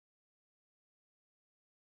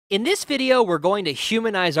In this video, we're going to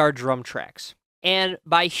humanize our drum tracks. And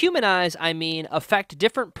by humanize, I mean affect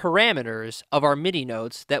different parameters of our MIDI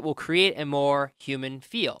notes that will create a more human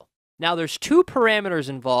feel. Now, there's two parameters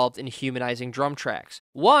involved in humanizing drum tracks.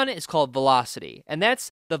 One is called velocity, and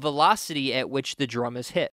that's the velocity at which the drum is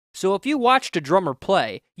hit. So if you watched a drummer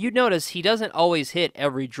play, you'd notice he doesn't always hit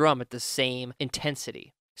every drum at the same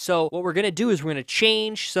intensity. So what we're going to do is we're going to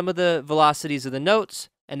change some of the velocities of the notes,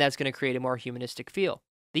 and that's going to create a more humanistic feel.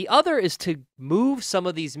 The other is to move some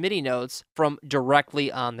of these MIDI notes from directly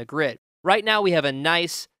on the grid. Right now we have a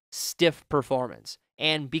nice stiff performance,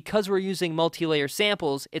 and because we're using multi-layer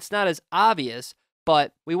samples, it's not as obvious,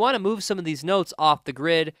 but we want to move some of these notes off the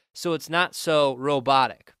grid so it's not so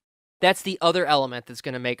robotic. That's the other element that's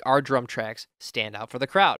going to make our drum tracks stand out for the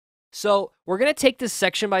crowd. So we're going to take this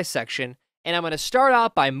section by section, and I'm going to start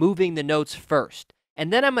out by moving the notes first,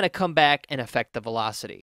 and then I'm going to come back and affect the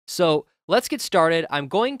velocity. So let's get started. I'm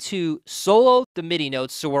going to solo the MIDI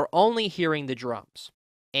notes so we're only hearing the drums.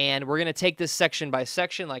 And we're going to take this section by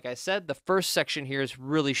section. Like I said, the first section here is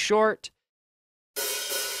really short.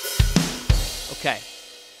 Okay,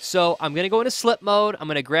 so I'm going to go into slip mode. I'm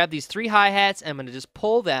going to grab these three hi-hats and I'm going to just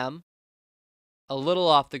pull them a little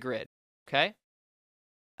off the grid. Okay?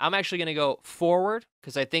 I'm actually going to go forward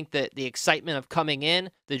because I think that the excitement of coming in,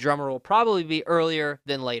 the drummer will probably be earlier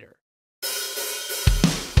than later.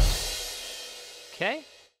 Okay?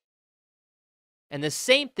 And the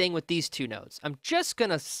same thing with these two notes. I'm just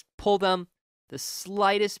going to pull them the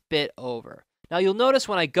slightest bit over. Now you'll notice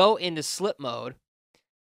when I go into slip mode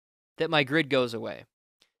that my grid goes away.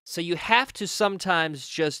 So you have to sometimes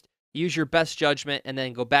just use your best judgment and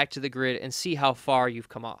then go back to the grid and see how far you've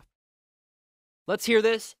come off. Let's hear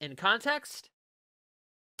this in context.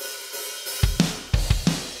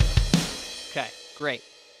 Okay, great.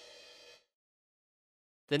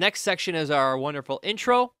 The next section is our wonderful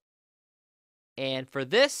intro. And for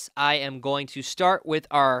this, I am going to start with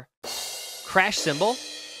our crash cymbal,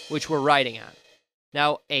 which we're writing on.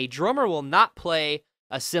 Now, a drummer will not play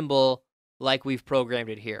a cymbal like we've programmed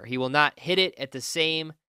it here. He will not hit it at the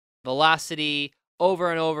same velocity over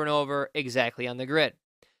and over and over exactly on the grid.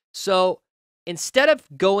 So instead of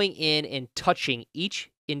going in and touching each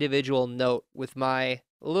individual note with my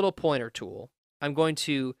little pointer tool, I'm going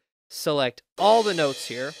to select all the notes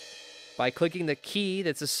here by clicking the key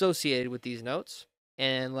that's associated with these notes.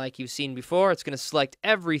 And like you've seen before, it's going to select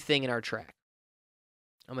everything in our track.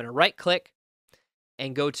 I'm going to right click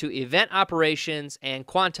and go to Event Operations and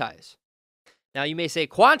Quantize. Now you may say,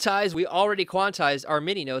 quantize? We already quantized our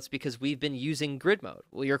MIDI notes because we've been using grid mode.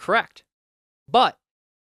 Well, you're correct. But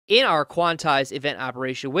in our Quantize Event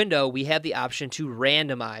Operation window, we have the option to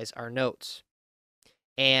randomize our notes.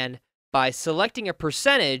 And by selecting a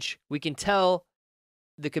percentage, we can tell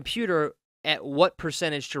the computer at what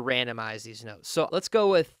percentage to randomize these notes. So let's go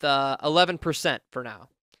with 11% for now.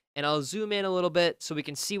 And I'll zoom in a little bit so we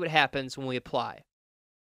can see what happens when we apply.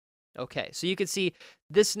 Okay, so you can see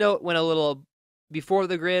this note went a little before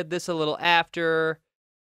the grid, this a little after,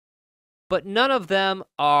 but none of them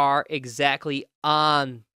are exactly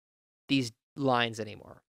on these lines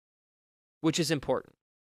anymore, which is important.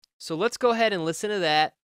 So let's go ahead and listen to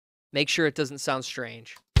that. Make sure it doesn't sound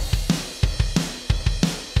strange.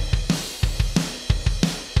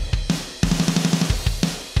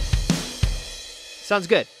 Sounds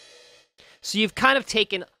good. So you've kind of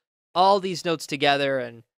taken all these notes together,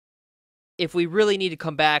 and if we really need to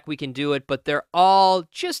come back, we can do it, but they're all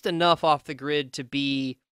just enough off the grid to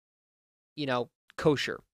be,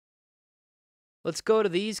 kosher. Let's go to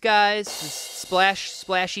these guys, this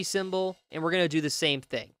splashy cymbal, and we're going to do the same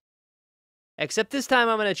thing. Except this time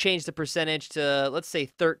I'm going to change the percentage to, let's say,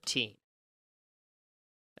 13.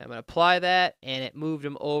 I'm going to apply that, and it moved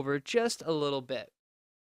them over just a little bit.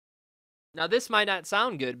 Now, this might not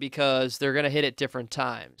sound good because they're going to hit at different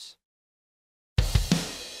times.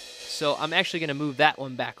 So I'm actually going to move that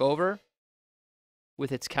one back over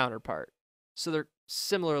with its counterpart. So they're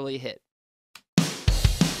similarly hit.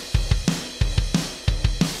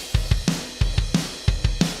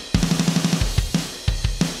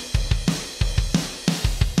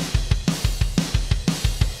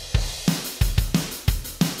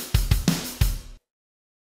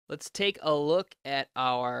 Let's take a look at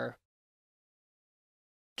our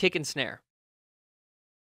kick and snare.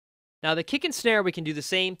 Now the kick and snare we can do the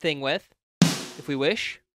same thing with, if we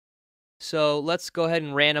wish. So let's go ahead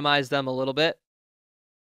and randomize them a little bit.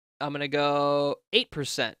 I'm going to go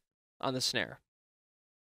 8% on the snare.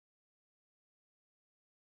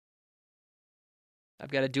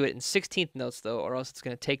 I've got to do it in 16th notes though, or else it's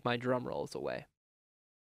going to take my drum rolls away.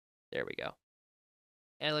 There we go.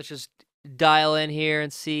 And let's just dial in here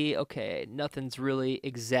and see, okay, nothing's really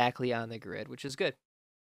exactly on the grid, which is good.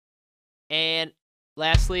 And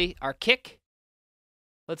lastly, our kick.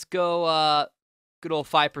 Let's go good old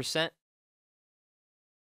 5%.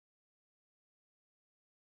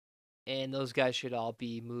 And those guys should all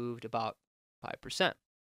be moved about 5%.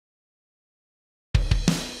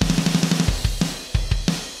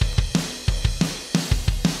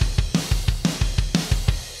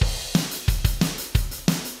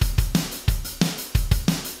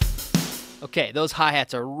 Okay, those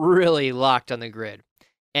hi-hats are really locked on the grid.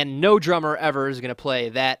 And no drummer ever is going to play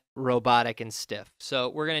that robotic and stiff. So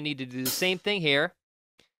we're going to need to do the same thing here.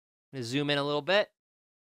 I'm going to zoom in a little bit.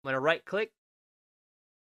 I'm going to right-click,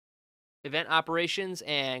 Event Operations,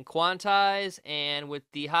 and Quantize. And with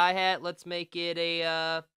the hi-hat, let's make it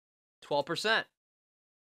a 12%. I'm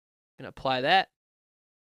going to apply that.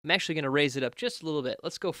 I'm actually going to raise it up just a little bit.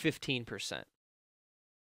 Let's go 15%.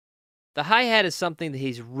 The hi-hat is something that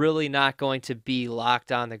he's really not going to be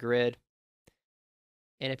locked on the grid.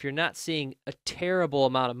 And if you're not seeing a terrible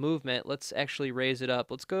amount of movement, let's actually raise it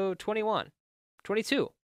up. Let's go 21,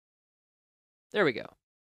 22. There we go.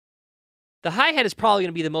 The hi-hat is probably going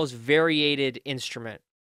to be the most variated instrument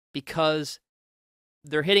because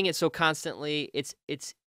they're hitting it so constantly.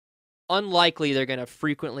 It's unlikely they're going to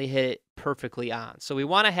frequently hit it perfectly on. So we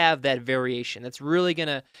want to have that variation. That's really going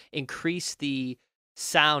to increase the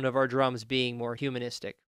sound of our drums being more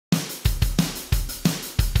humanistic.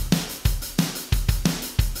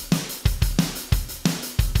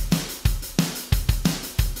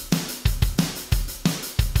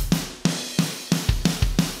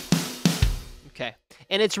 Okay,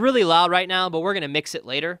 and it's really loud right now, but we're going to mix it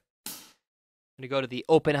later. I'm going to go to the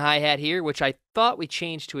open hi-hat here, which I thought we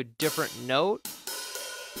changed to a different note.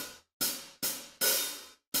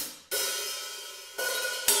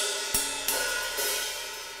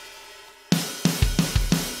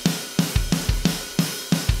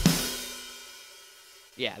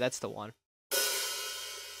 Yeah, that's the one.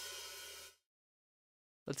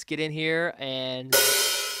 Let's get in here and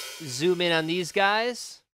zoom in on these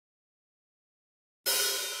guys.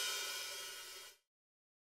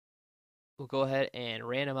 We'll go ahead and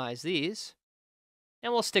randomize these.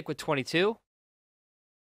 And we'll stick with 22.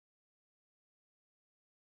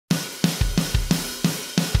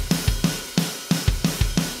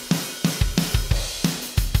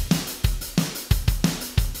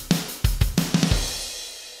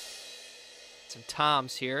 Some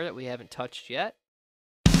toms here that we haven't touched yet.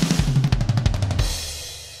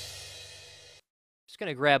 Just going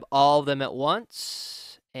to grab all of them at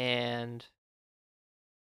once and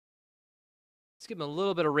let's give them a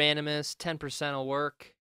little bit of randomness. 10% will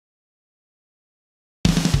work.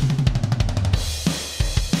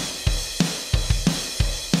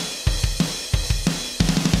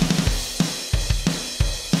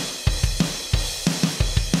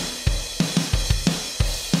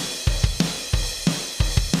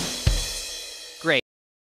 Great.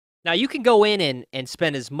 Now you can go in and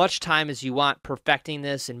spend as much time as you want perfecting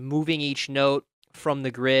this and moving each note from the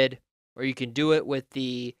grid, or you can do it with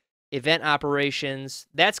the event operations.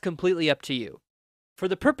 That's completely up to you. For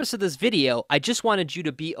the purpose of this video, I just wanted you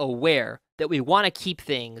to be aware that we want to keep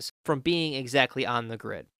things from being exactly on the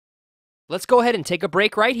grid. Let's go ahead and take a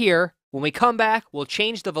break right here. When we come back, we'll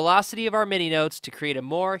change the velocity of our MIDI notes to create a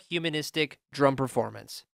more humanistic drum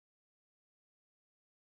performance.